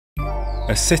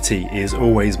A city is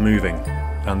always moving,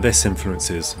 and this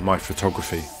influences my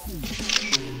photography.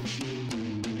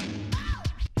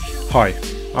 Hi,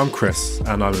 I'm Chris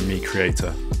and I'm a Me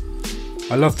creator.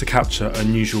 I love to capture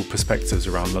unusual perspectives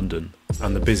around London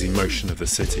and the busy motion of the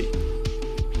city.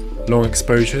 Long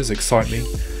exposures excite me,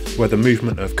 where the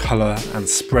movement of colour and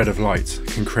spread of light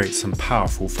can create some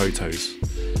powerful photos,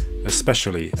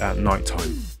 especially at night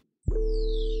time.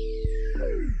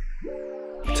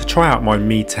 To try out my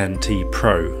Mi 10T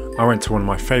Pro, I went to one of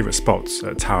my favourite spots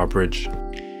at Tower Bridge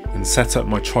and set up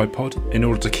my tripod in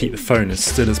order to keep the phone as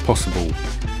still as possible.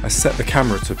 I set the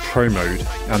camera to Pro mode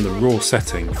and the RAW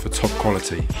setting for top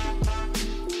quality.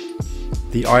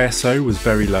 The ISO was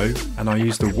very low and I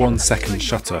used a 1-second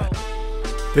shutter.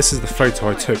 This is the photo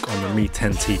I took on the Mi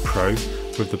 10T Pro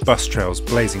with the bus trails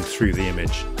blazing through the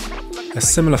image. A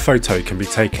similar photo can be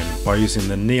taken by using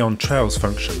the neon trails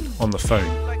function on the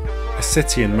phone. A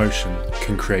city in motion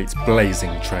can create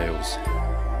blazing trails.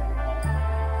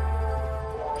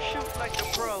 Shoot like a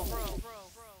pro.